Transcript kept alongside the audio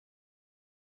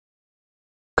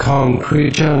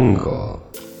Concrete jungle.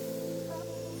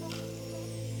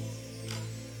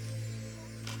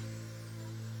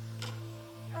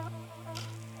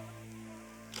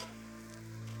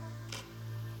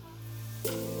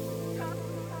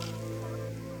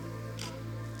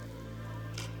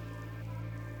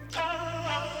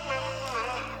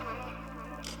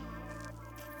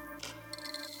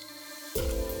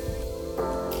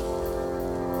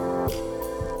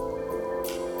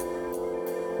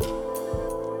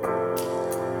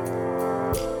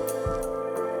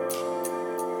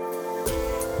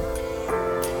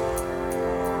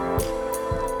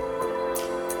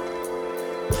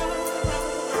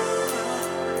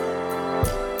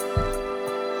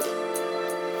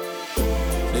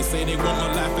 Say they want my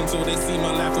life until they see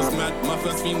my life was mad. My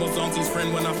first theme was auntie's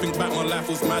friend. When I think back, my life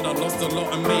was mad. I lost a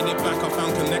lot and made it back. I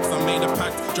found connects, I made a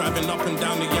pact. Driving up and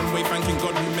down the M-way, thanking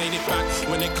God who made it back.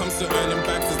 When it comes to earning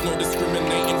back, there's no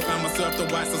discriminating. Fam, I serve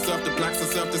the whites, I serve the blacks, I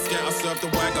serve the scat, I serve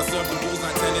the wag, I serve the bulls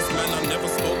like tennis. Man, I never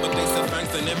spoke, but they said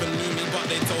thanks. They never knew me, but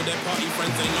they told their party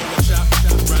friends they know a chap.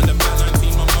 Round about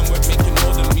 19, my mum was making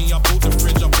more than me. I bought the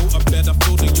fridge, I bought a bed, I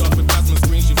filled the yard with plasma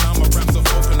screens. She found my raps of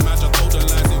open match. I told her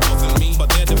lies, it wasn't me,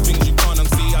 but they're the things you can't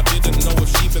unsee. I didn't know if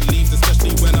she believed,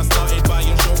 especially when I started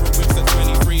buying showroom whips at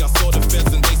 23. I saw the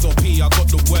feds and they saw P. I got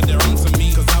the word they're on to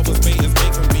me, cause I was bait as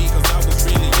bait for me, cause I was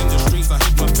really in the streets. I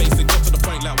hid my face, it got to the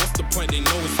point like, what's the point? They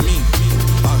know it's me.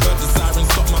 I heard the sirens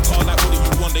stop my car like, what do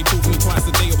you want? They pulled me twice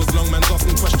a day, it was long, man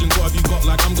asking questions, what have you got?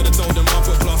 Like, I'm gonna tell them I've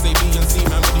got class A, B and C,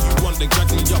 man, what do you want? They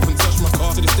dragged me up and touched my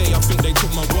car. To this day, I think they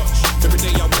took my watch. Every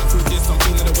day I went through this, I'm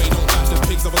feeling the way, don't like the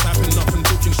pigs. I was hyping up and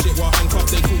talking shit while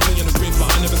handcuffed, they called me in the rib, but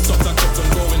I never stopped, I kept on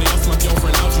going. They asked my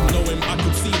girlfriend, how'd you know him? I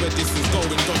could see where this is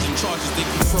going, dodging charges they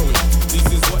keep throwing. This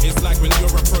is what it's like when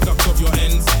you're a product of your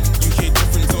ends. You hear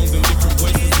different tones and different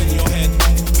voices in your head.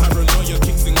 Paranoia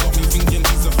kicks in, got me thinking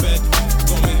he's a fed.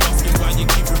 Got me asking why you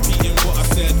keep repeating what I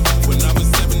said. When I was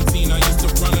 17, I used to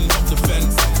run and hop the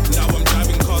fence. Now I'm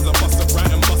driving cars, I bust a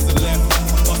right and bust a left.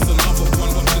 Bust another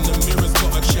one, watching the mirrors,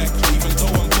 got a check. Even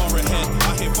though I'm far ahead,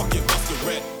 I hear fuck it, bust the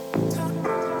red.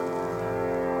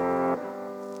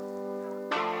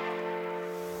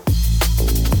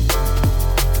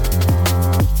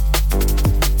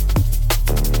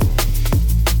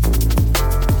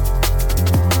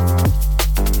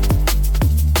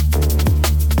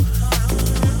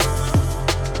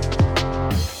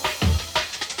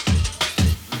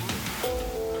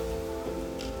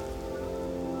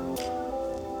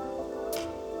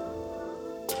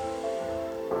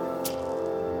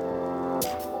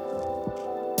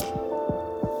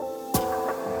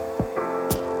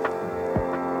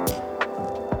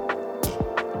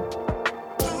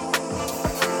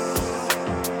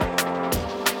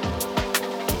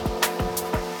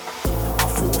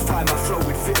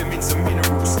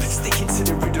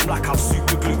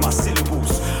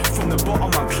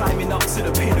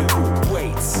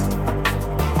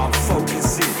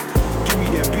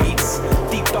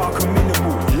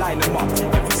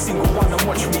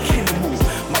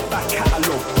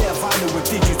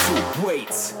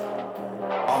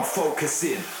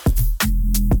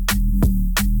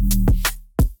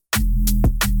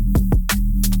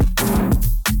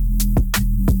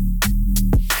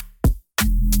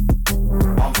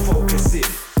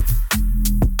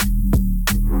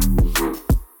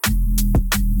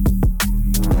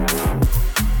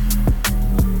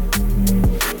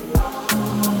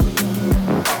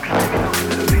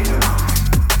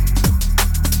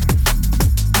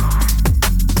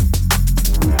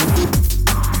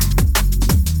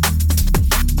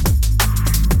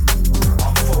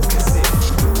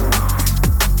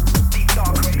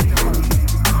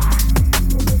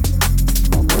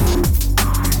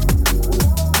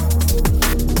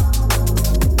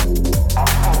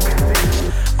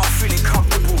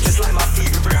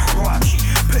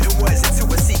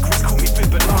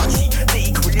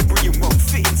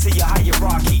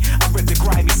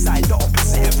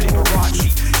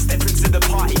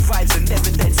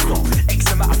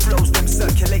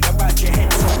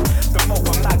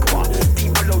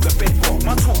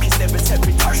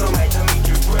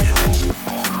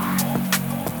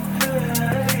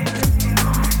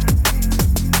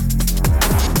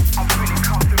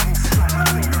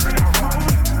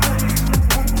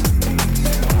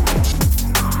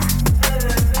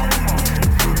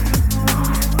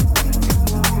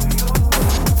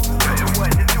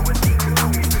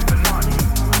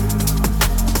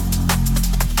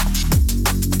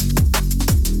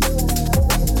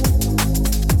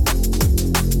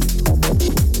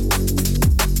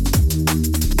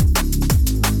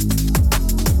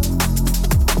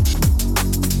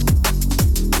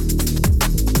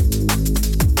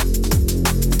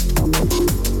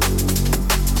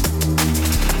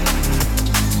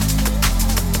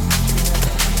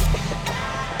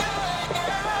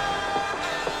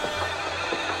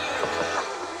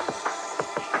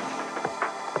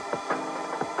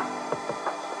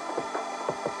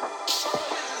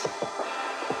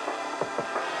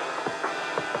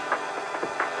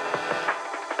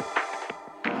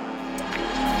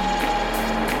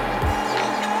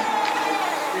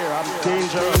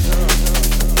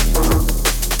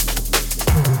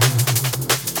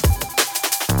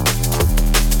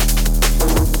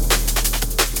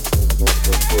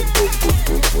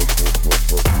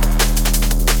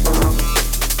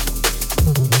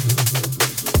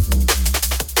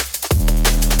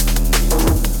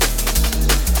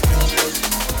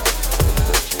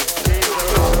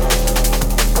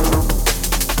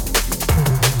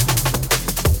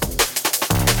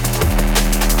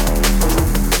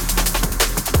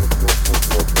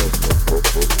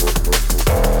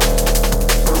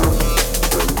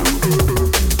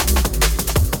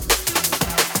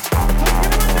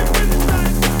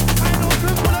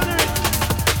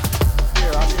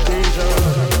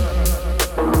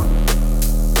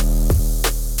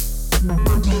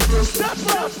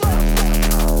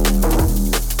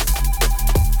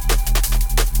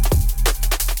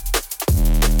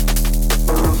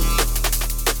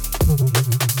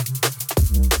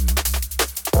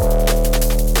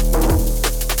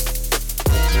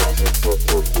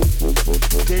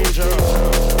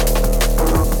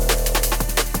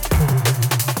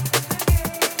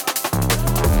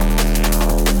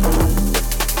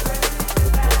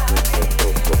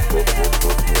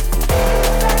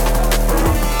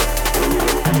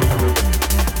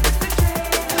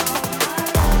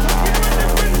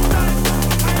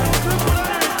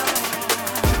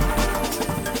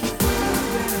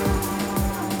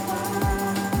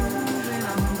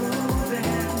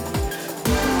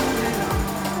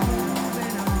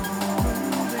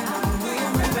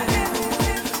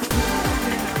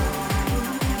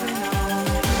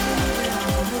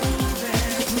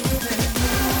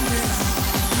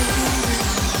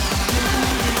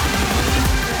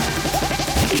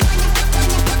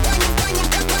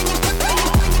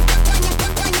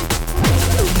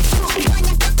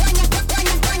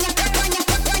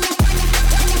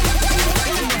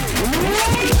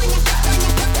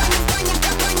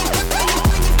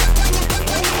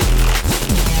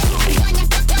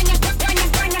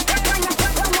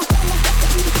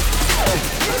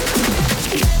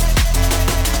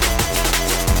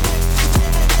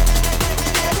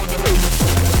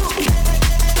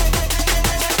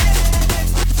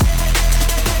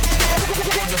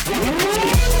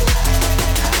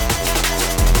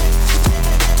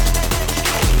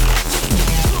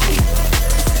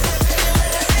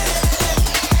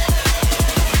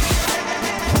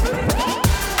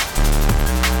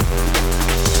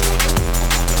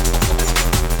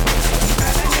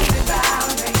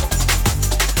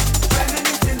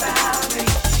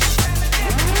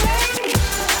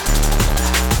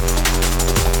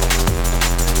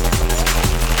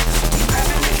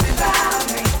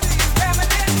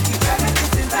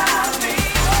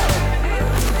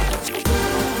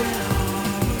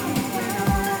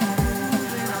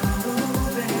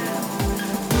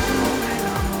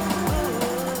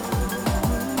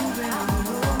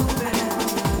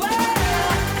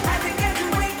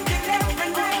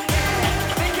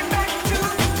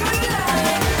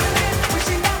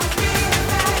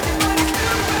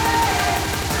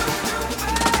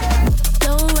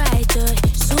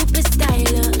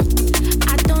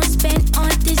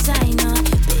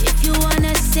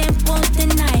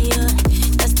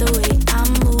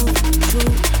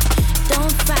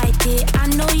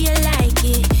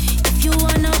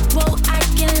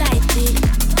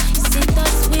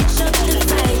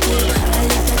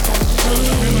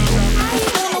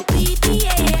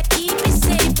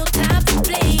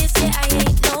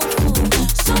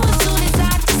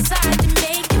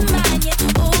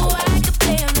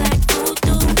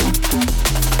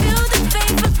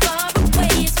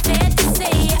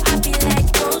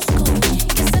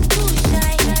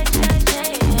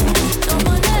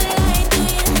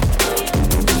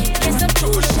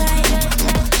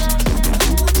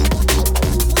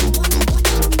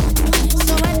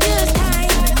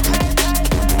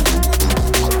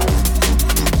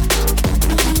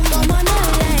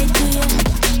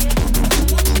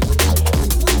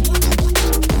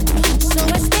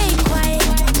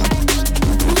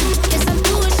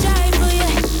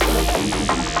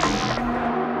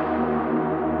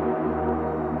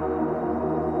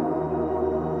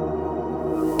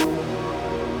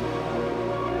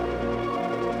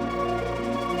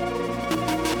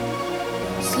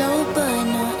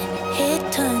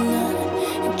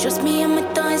 Trust me, I'ma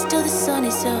dance till the sun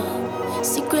is up.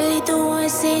 Secretly the one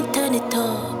saying turn it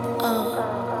up.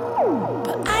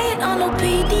 But I ain't on no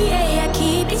PDA, I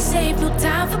keep it safe, no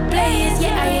time for players.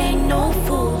 Yeah, I ain't no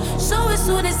fool. So as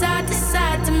soon as I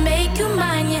decide to make you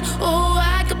mine, yeah, oh,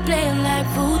 I could play 'em like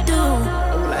voodoo.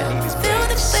 Feel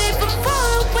the flame from far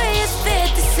away, it's fair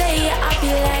to say, yeah, I be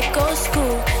like old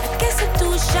school.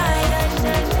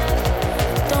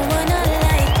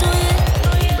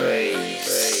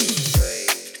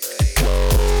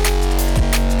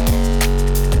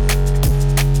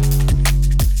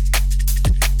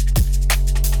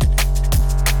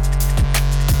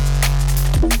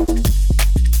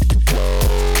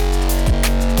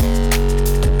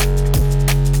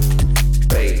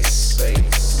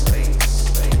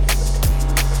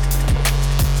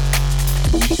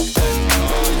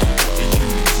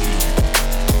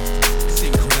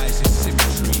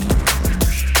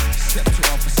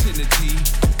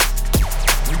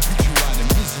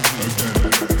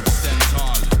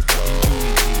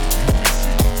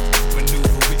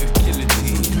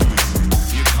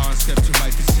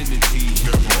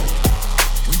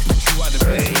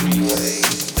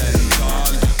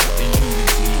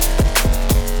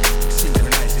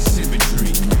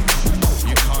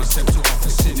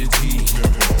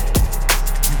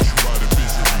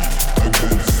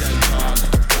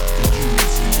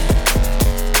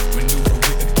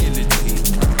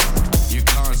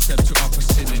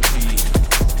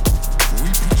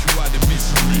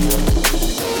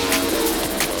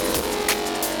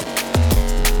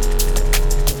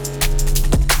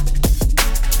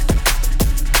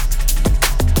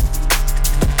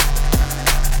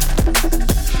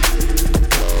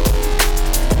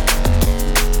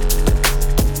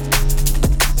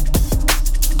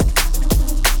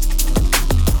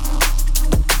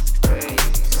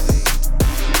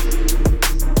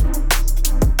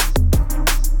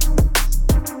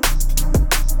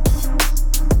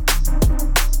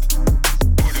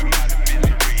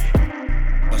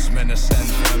 and I stand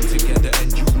firm together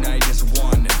and unite as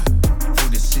one. For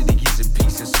the city is in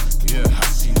pieces. Yeah, I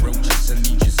see roaches and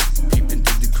leeches peeping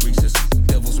through the creases.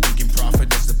 Devils making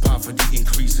profit as the poverty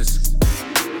increases.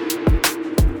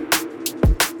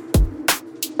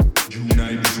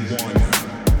 Unite as one.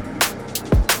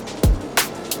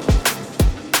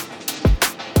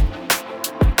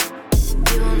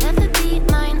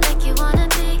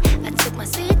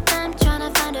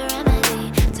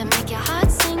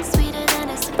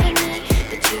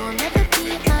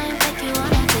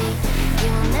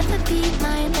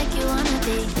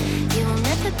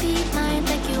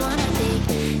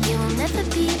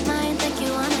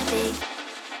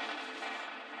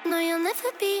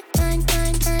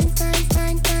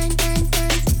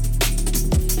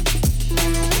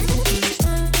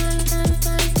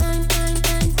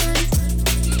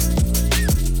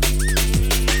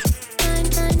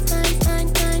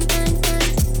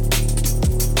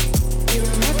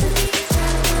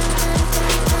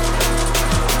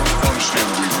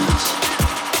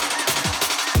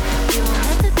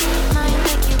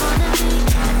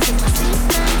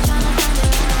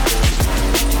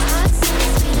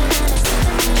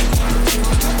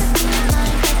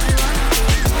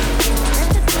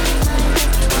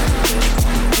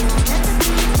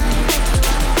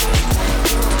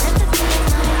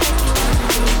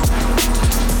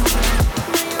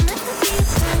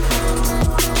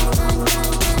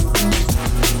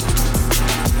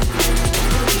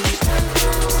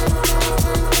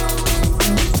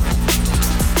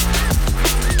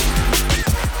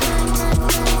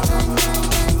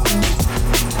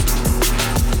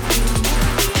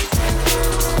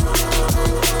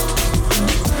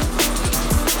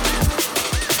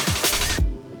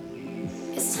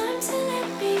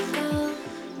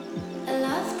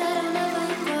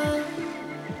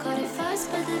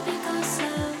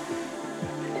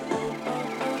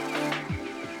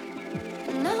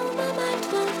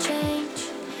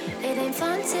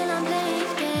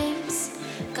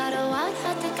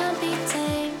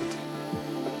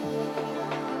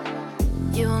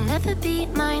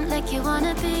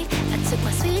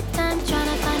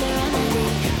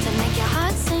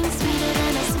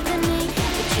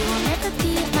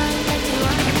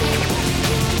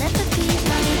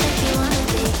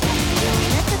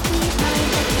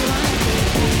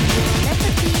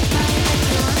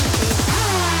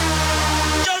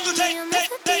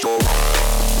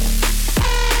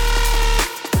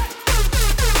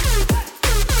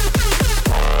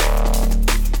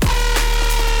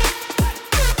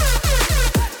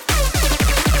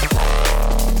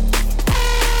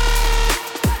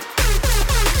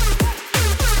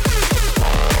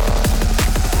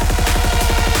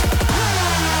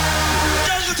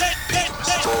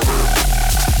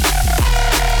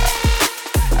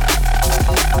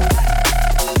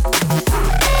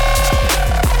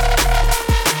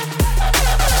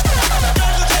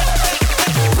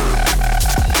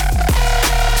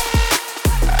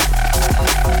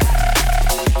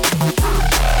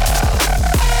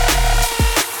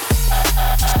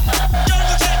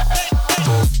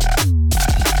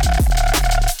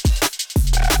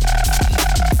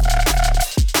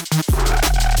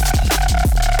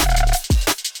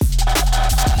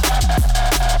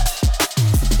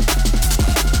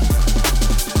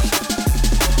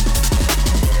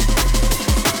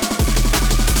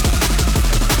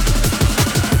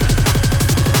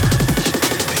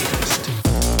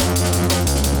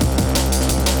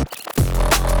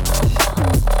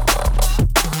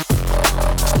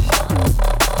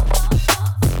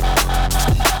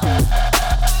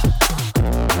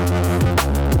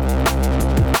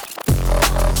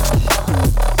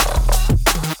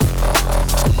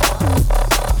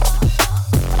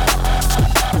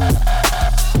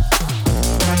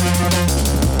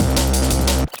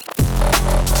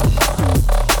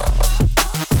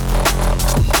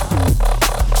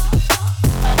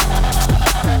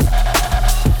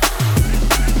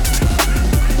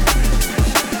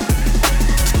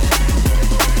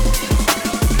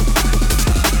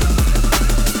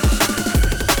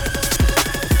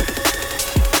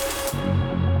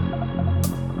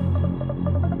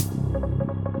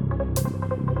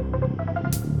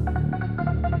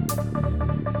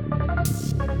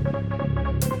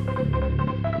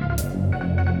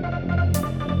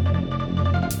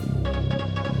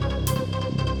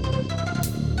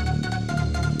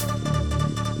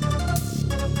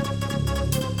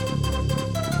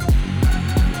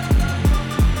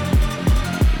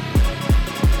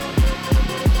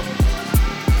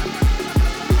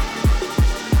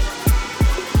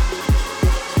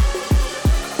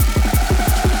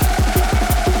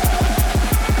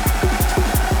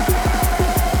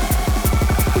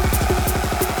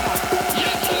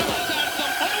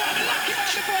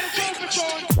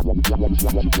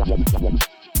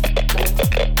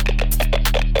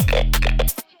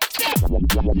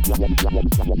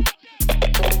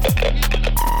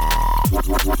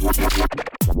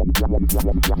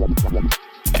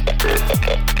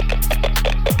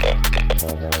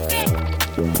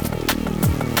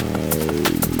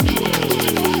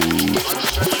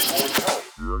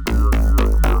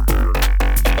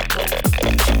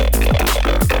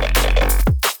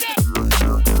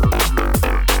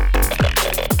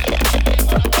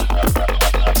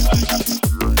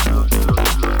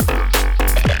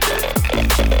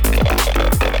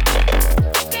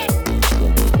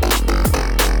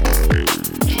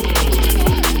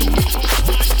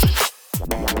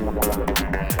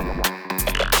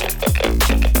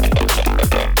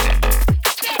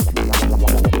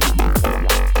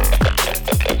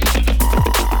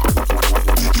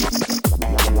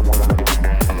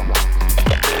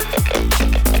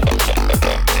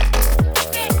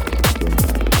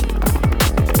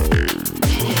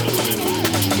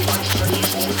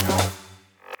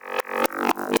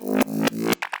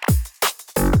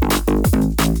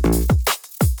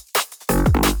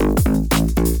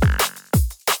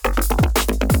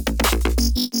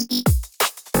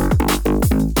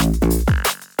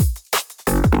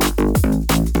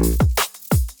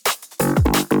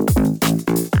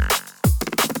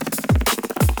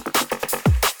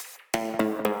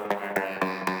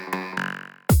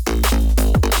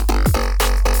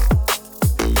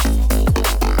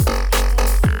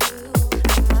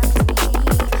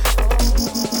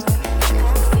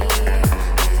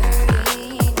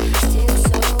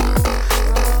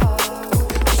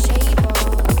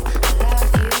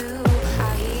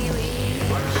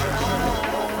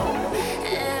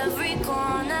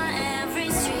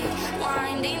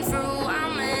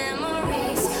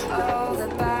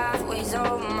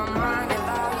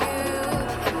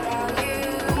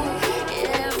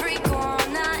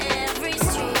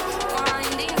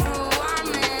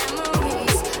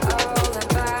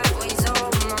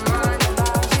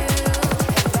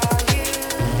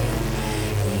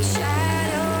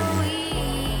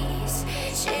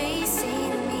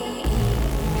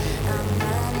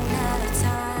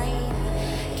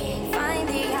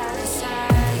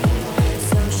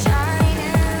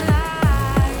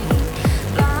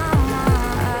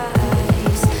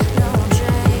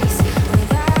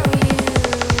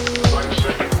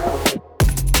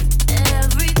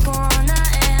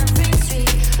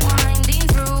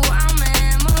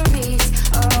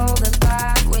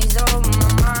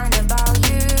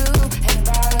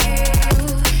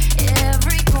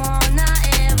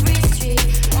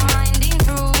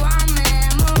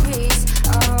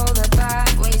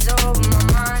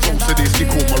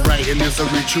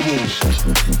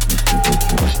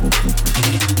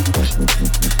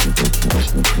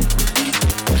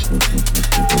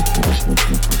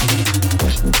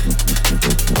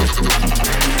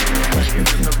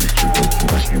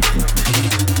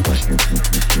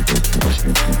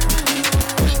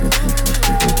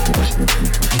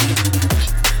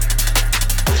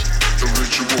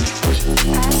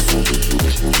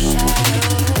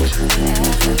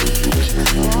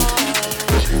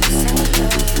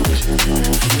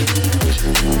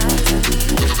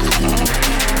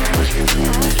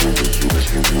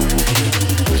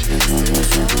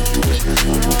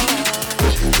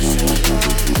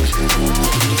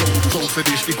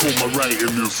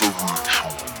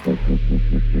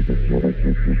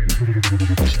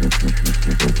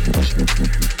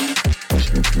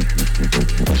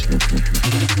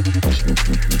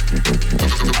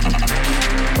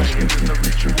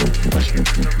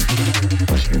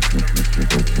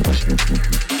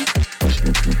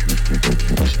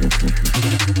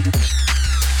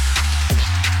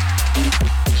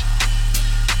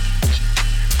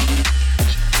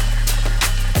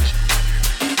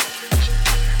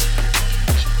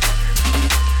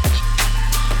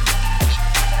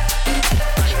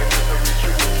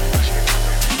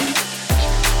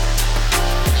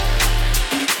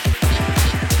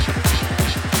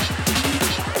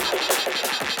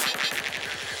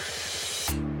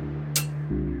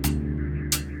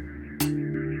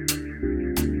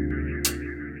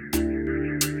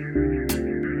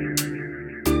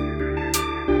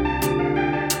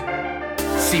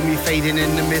 See me fading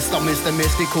in the mist, I miss the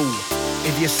mystical.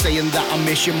 If you're saying that I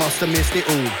miss, you must have missed it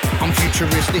all. I'm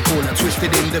futuristical, a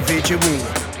twisted individual.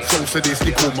 So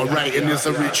sadistical, my writing is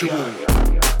a ritual.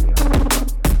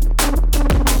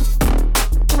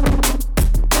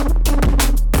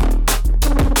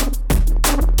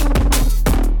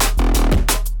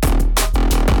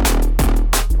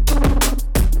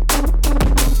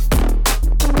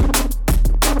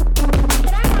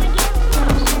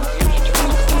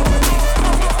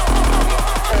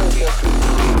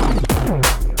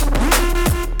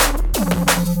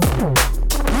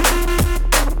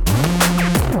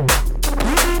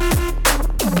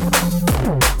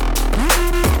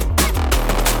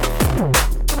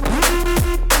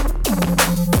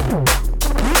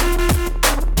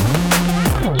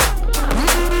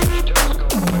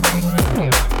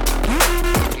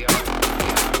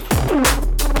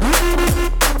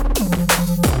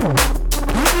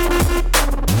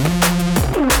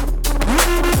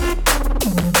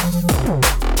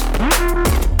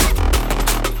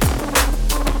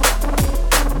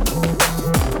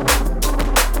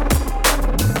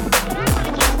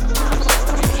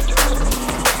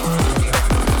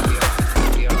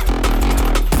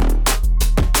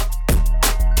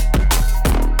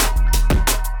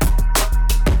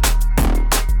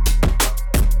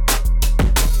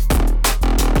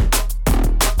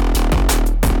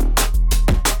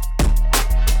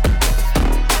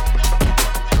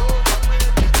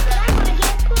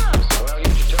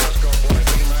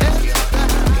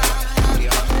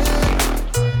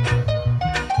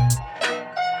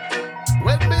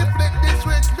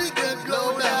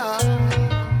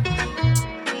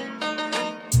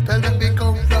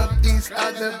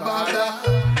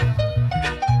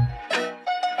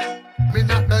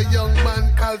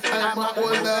 girl time I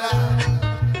older.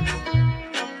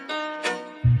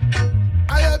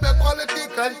 I am a quality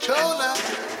controller.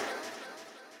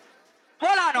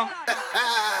 Hold on now.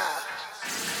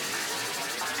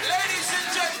 Ladies and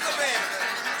gentlemen,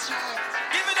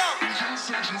 give it up.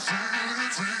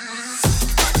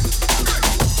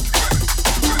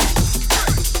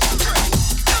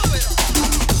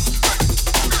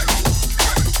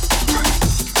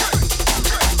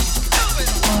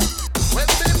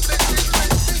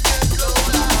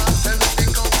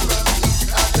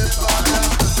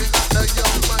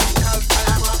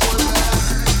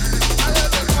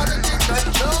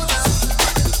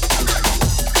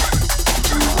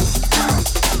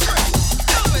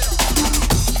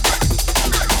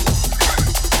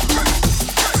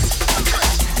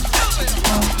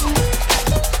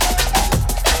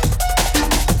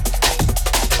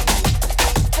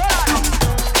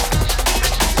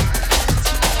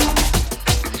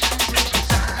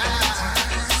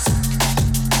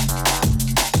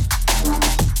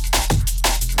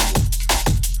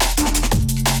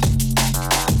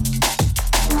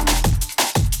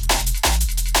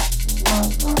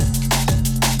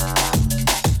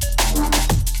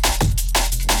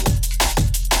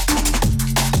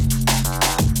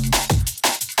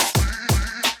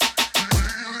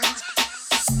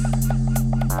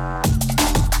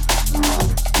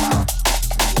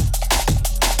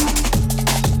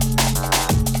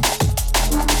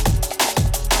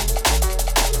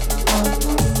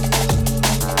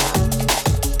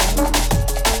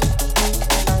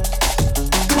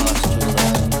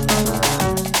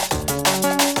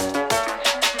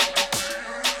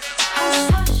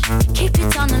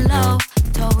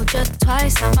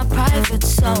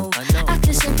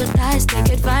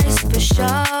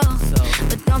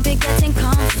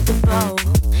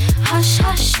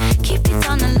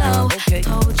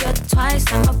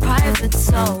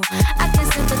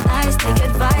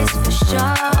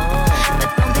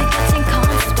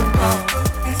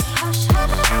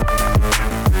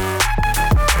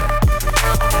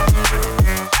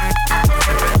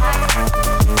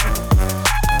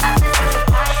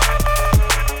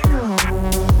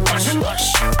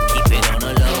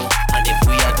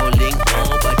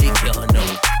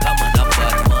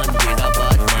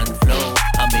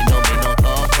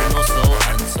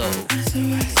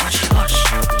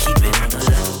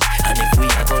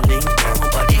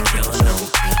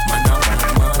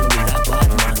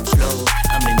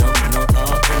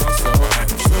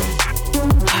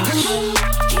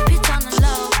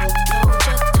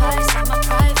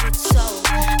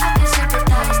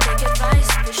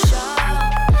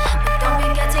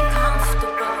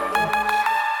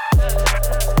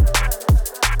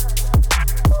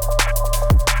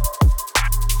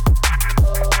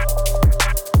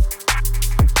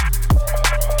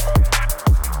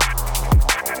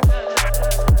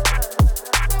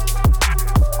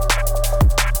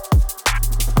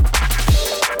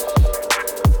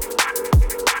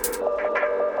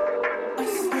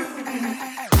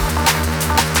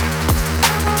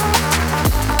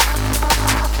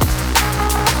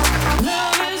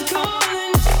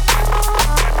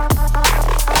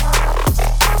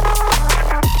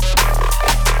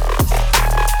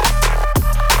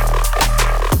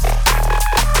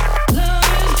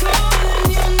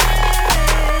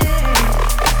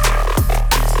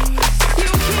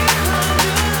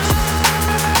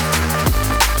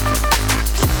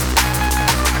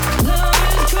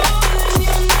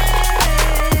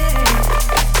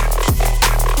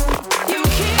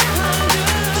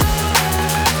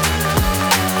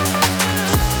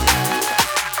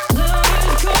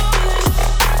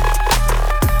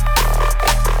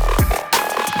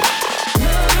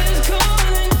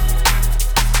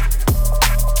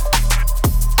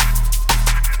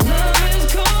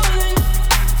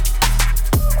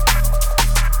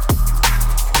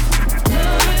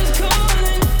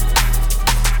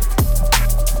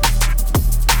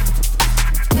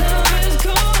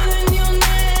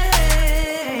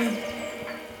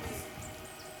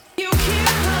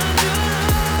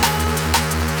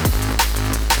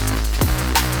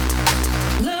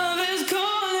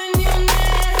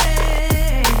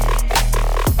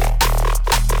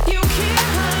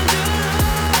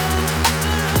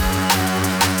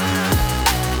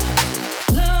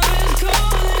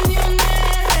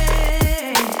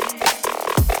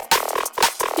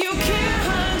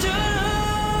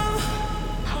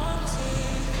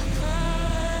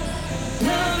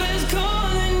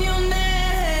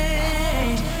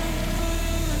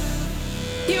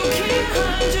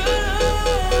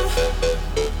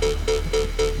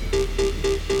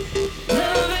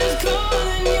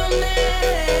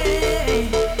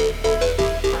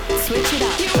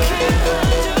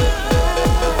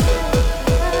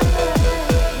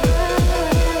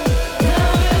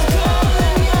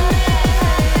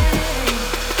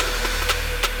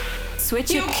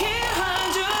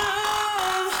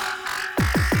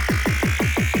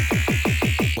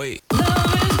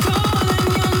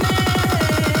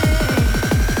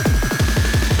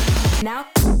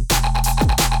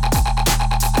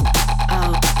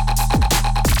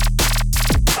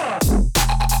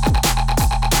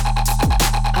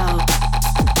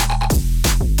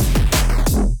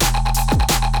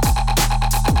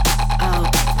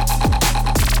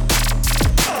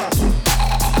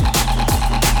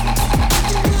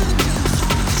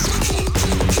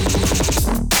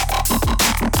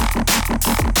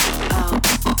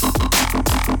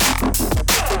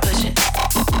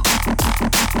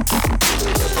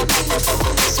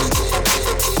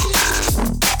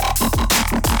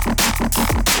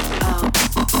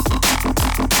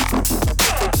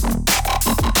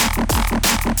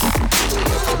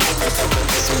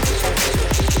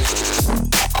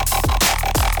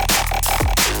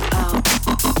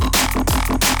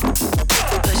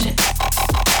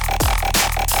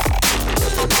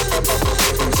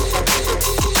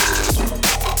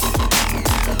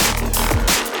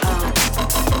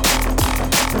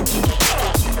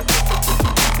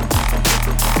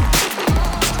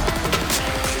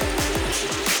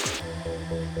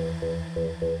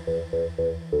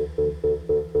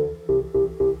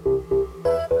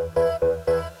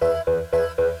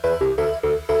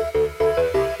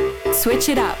 Switch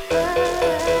it up.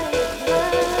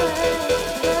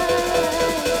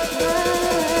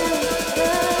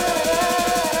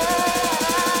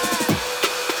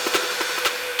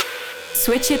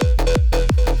 Switch it.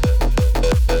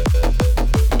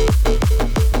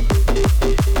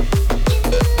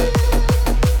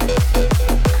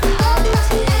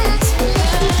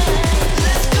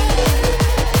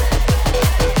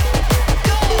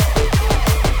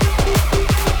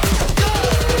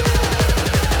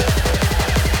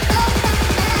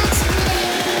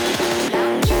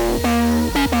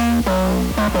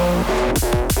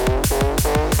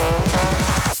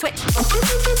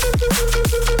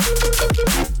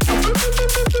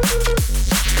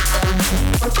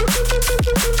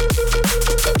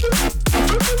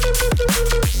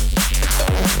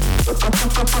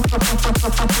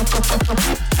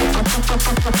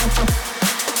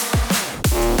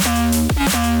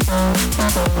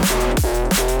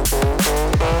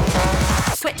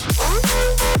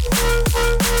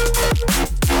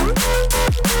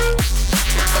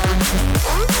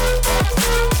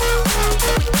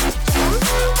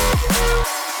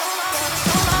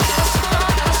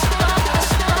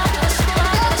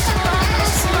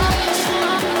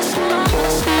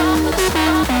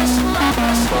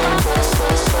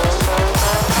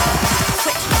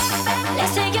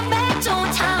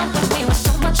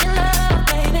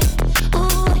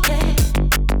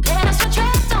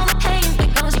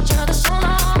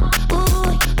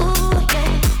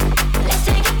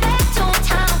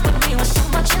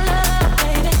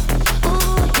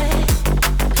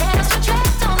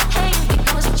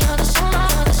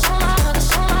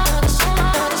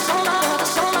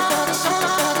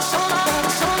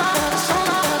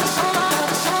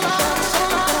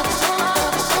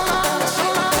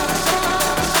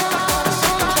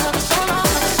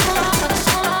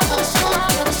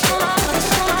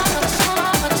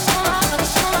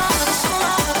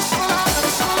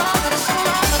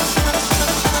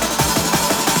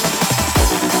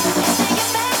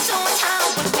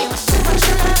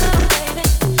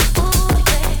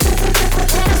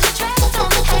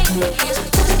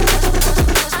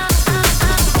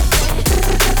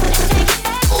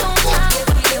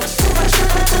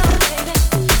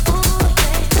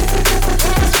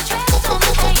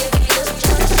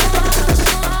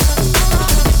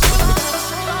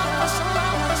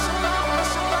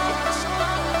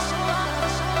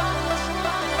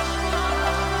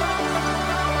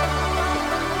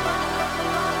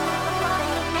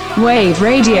 Wave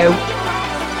Radio.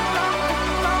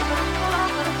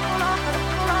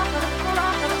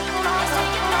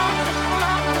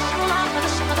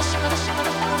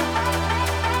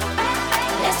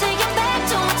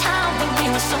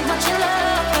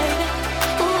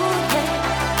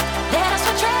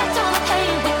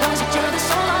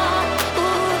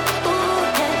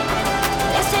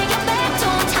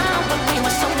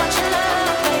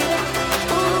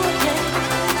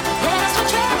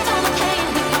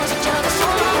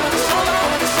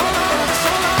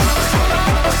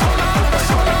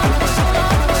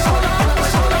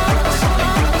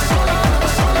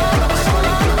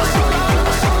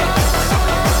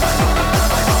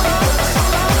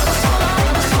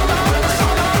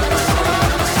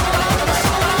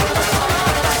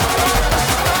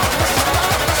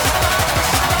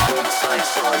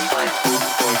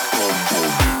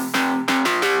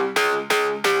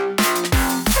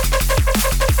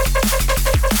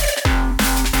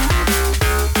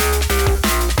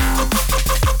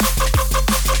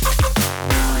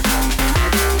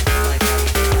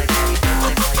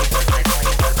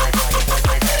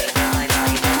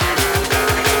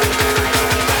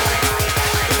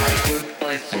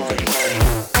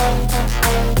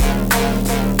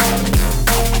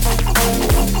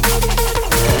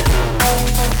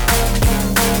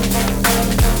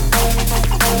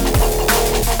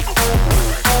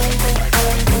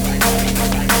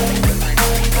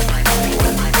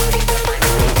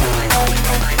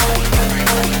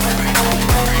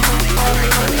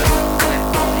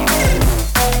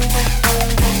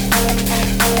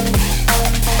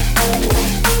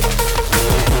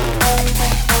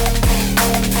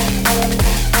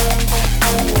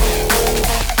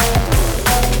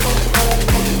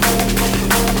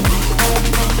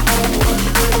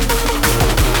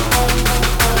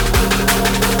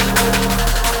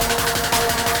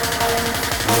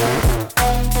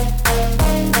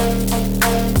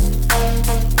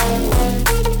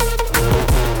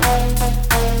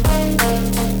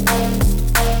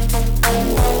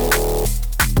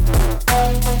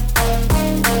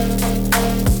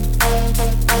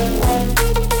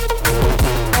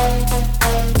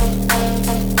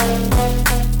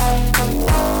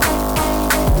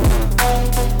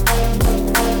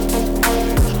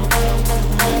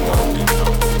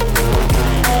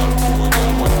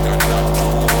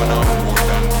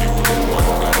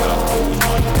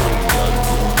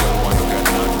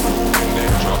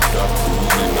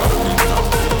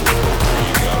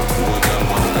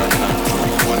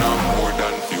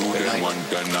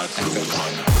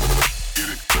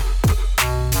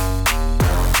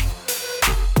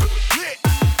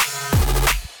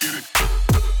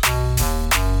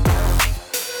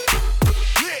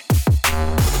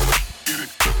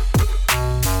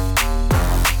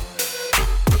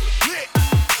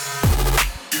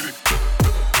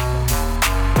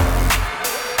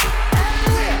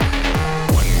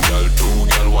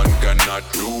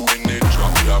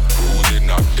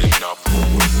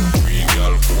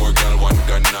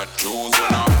 choose.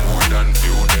 When I'm more than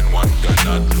few, then one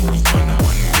cannot lose.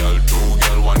 One girl, two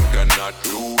girl, one cannot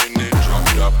do. In the drop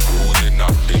top cruising,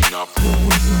 acting a fool.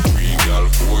 Three girl,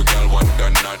 four girl, one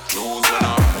cannot choose. When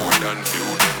I'm more than few,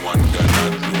 then one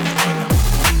cannot lose.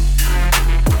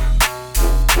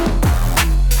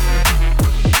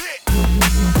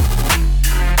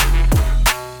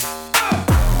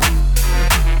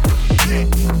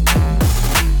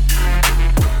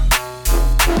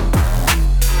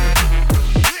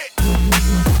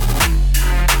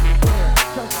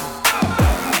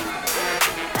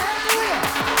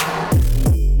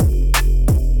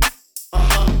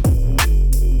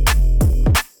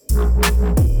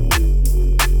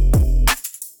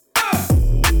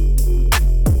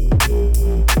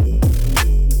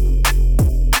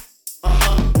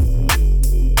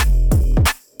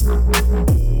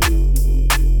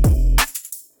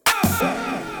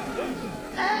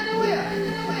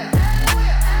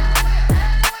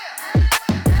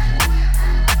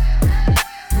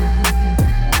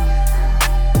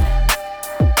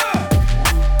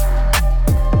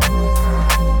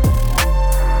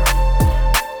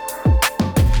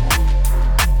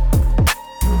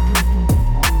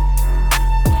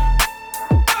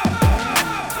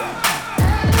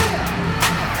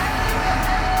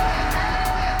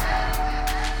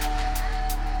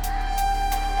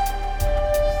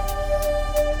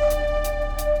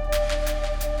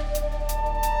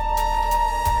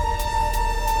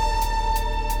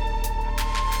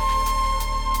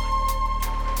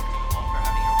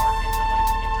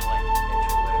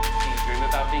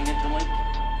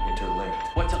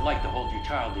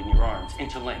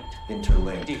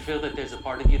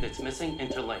 Missing,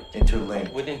 interlinked.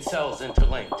 Interlinked. Within cells,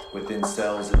 interlinked. Within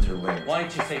cells, interlinked. Why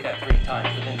don't you say that 3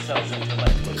 times? Within cells,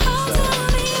 interlinked. Within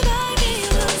cells.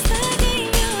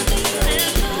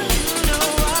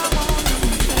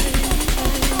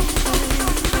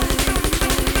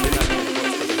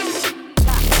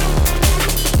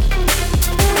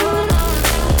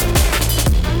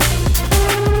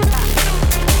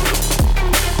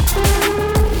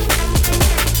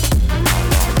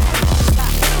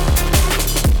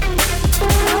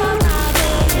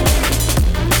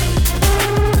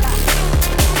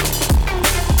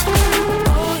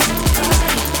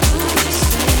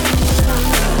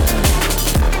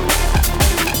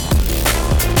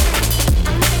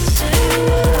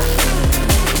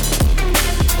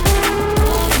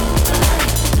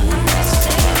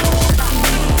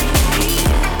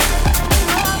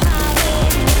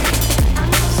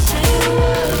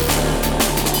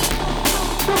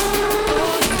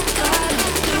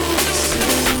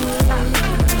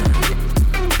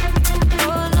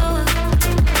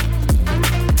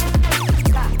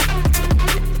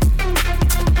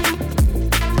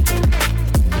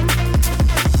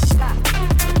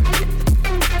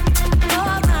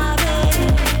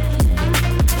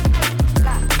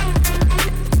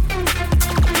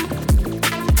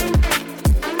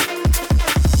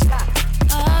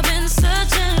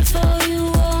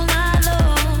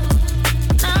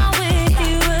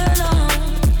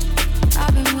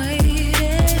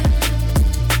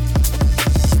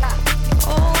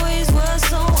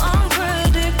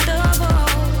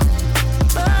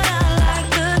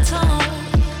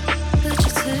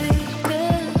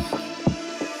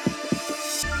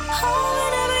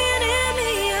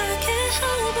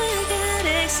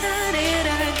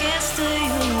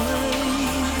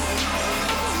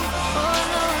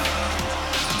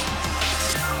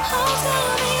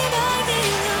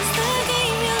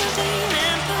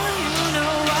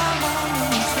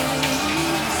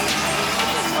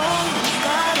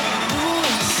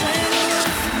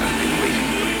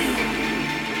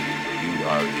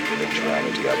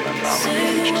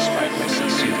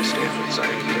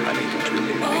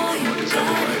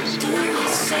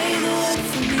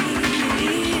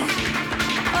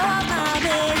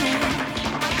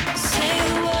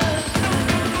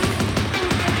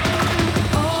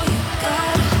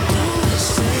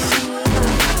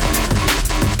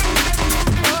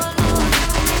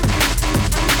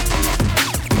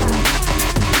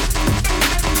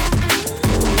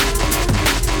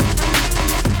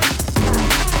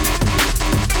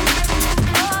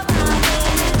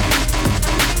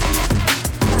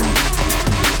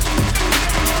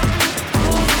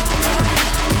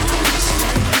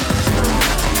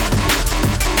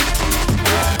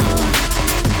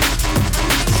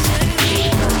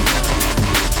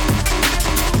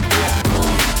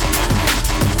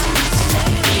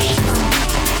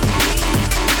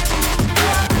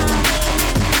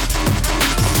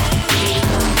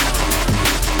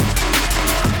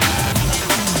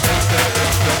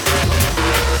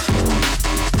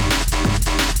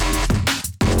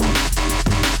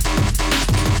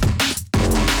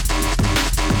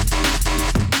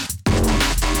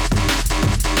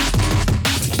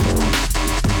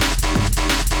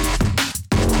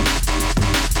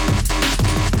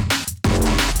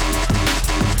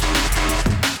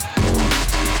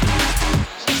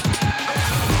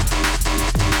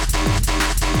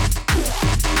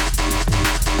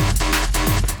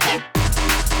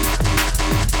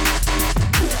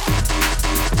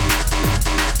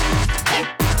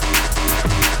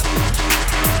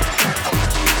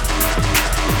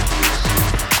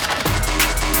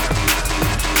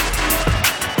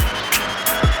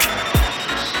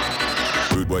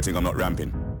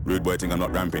 ramping. Rude boy thing, I'm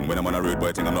not ramping. When I'm on a rude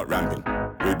boy thing, I'm not ramping.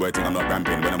 Rude boy thing, I'm not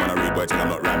ramping. When I'm on a rude boy thing, I'm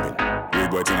not ramping.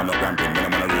 Rude boy thing, I'm not ramping. When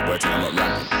I'm on a rude boy thing, I'm not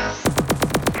ramping.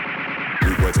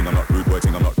 Rude boy thing, I'm not rude boy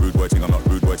thing, I'm not rude boy thing, I'm not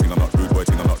rude boy thing, I'm not rude boy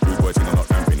thing, I'm not rude boy thing, I'm not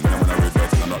ramping. When I'm on a rude boy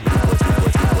thing, I'm not rude boy thing,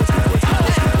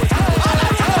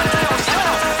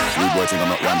 rude boy thing, I'm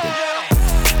not ramping.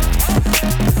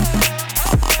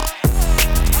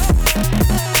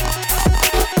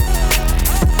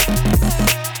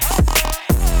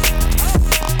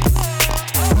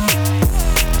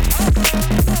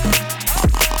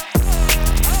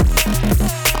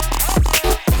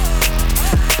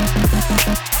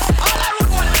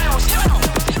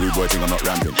 I'm not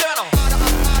ramping.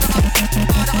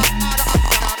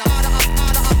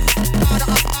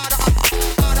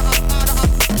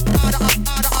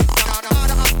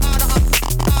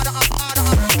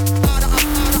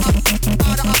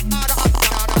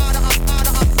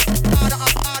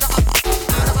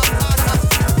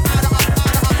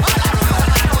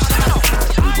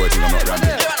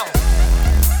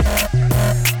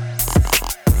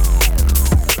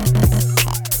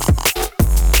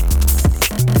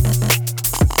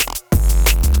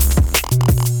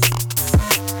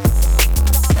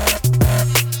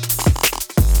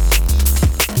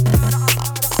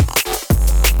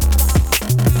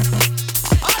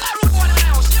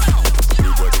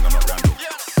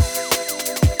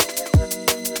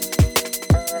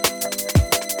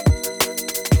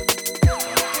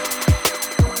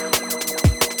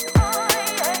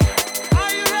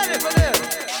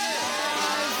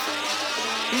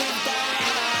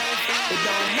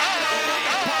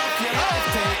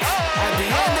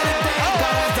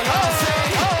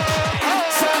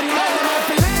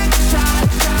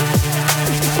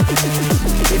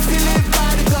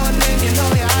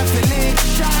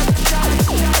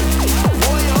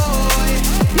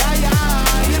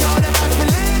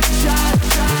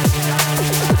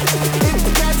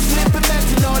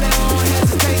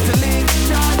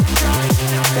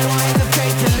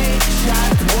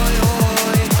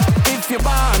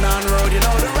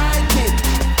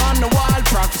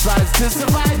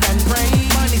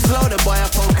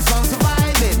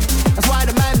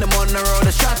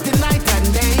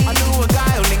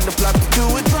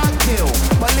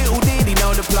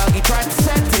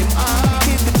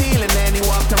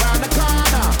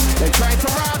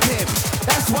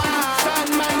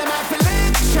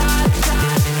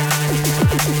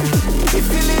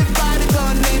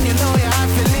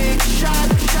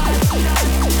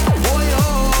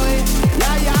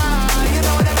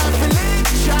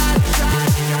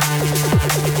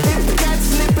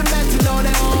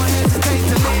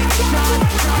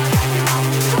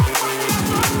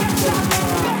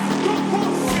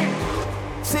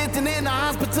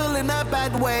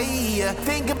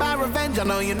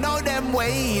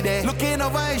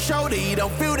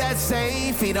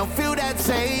 He don't feel that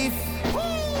safe.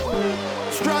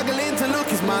 Struggling to look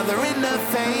his mother in the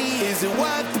face. Is it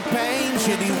worth the pain?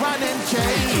 Should he run and chase?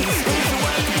 Is it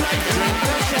worth the blood to drink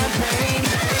the champagne?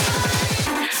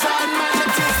 Son, man,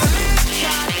 let's take a lick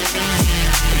shot.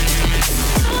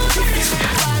 If you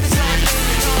live by the gun, then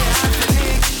you know you have to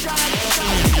lick shot.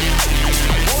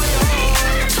 Boy, oh,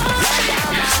 right down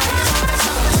my eyes, you know that's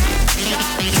how to lick shot. If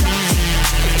you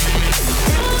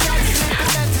got sleep,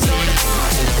 let's know that you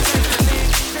have to take a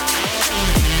lick shot.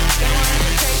 They want to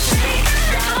take a lick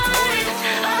shot. Boy,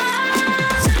 oh.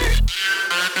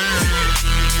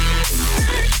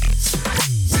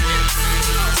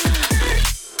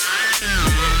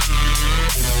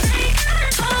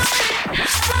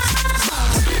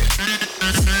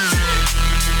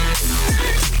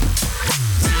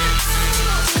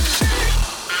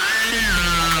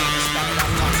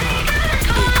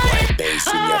 Bass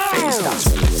in your face, that's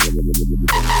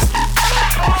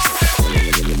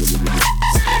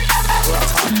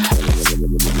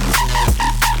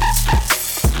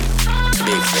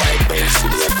big white bass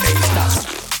in your face, that's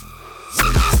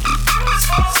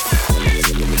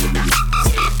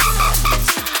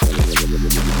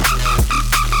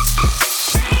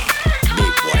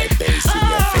big white bass in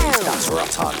your face, that's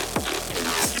rotten.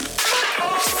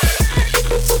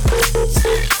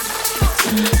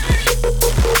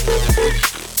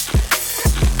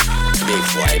 Big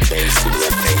white bass in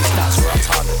your face, that's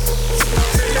rotten.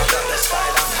 I got the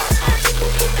style and pattern.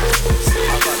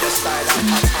 I got the style and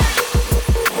pattern.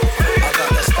 I got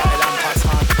the style and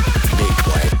pattern. Big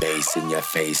white bass in your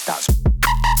face, that's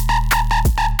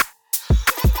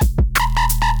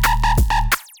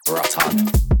rotten.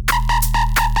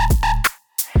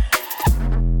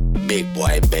 Big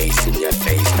white bass in your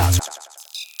face, that's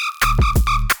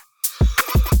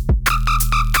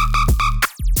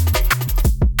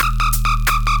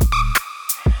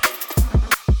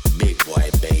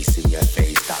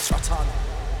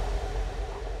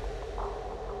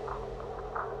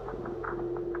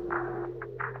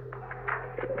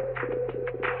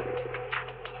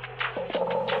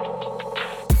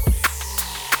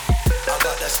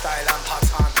style and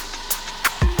pattern.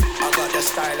 I got the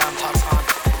style and pattern.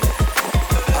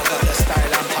 I got the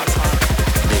style and pattern.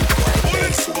 Big white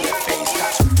bass in your face,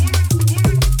 that's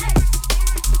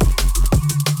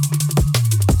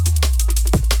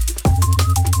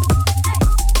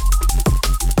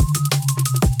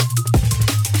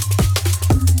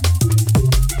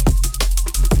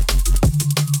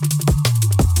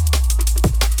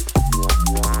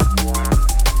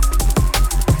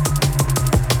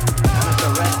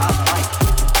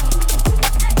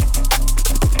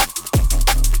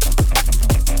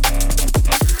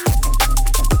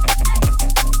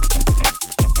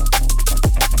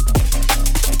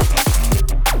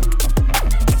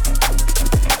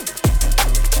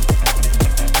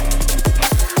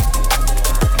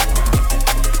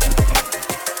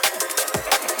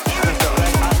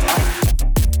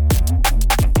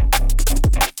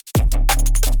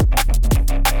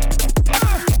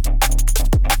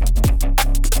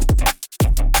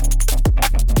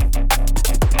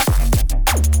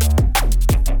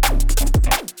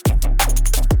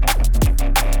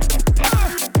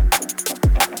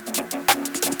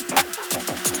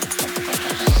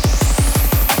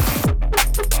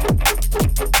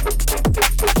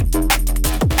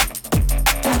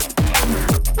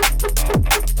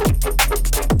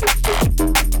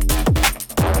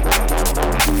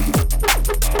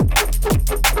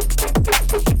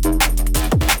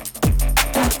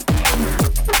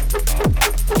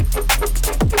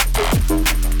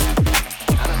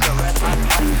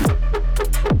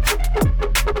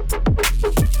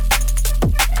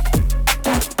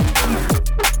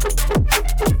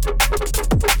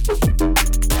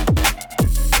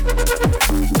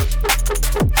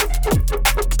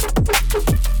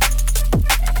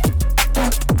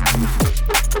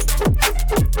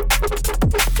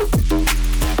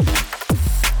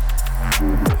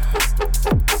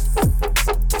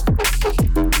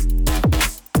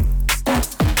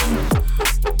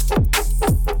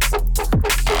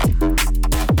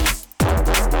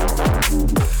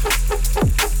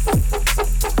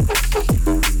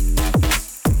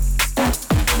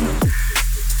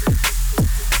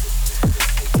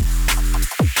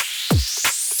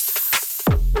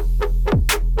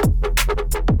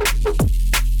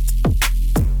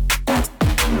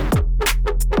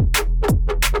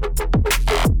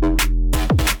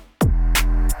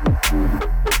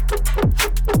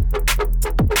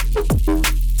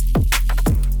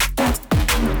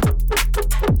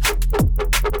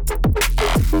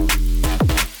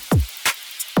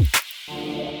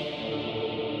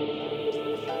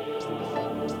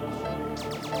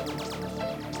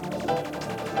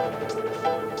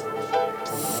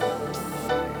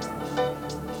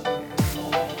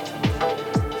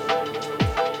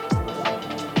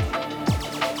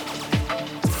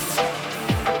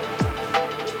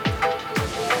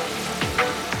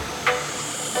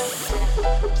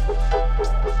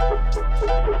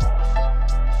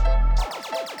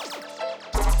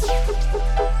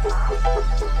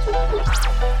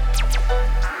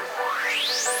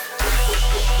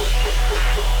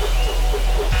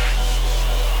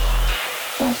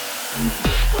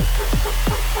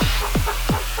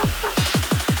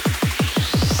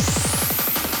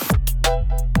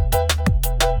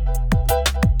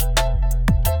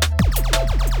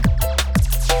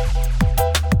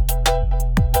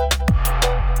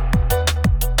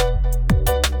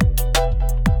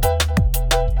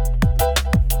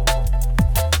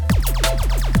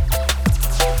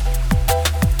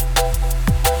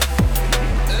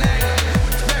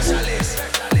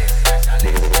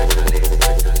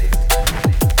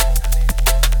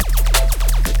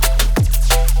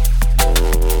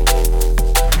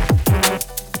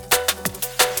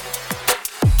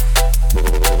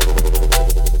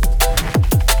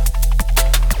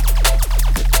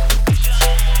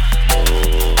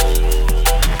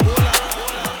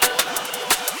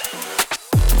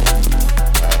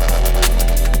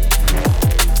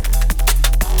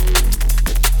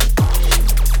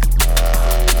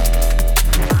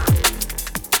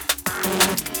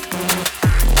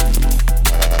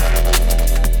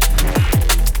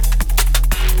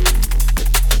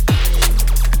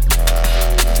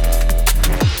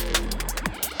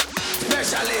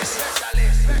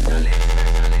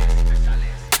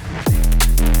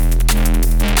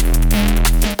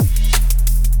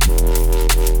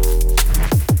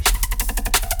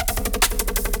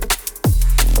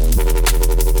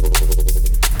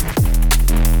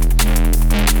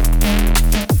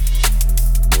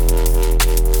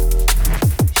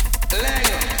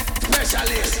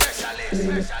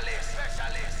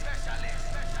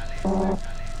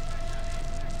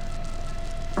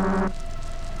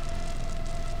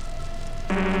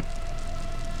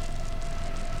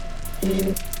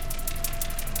Bibz.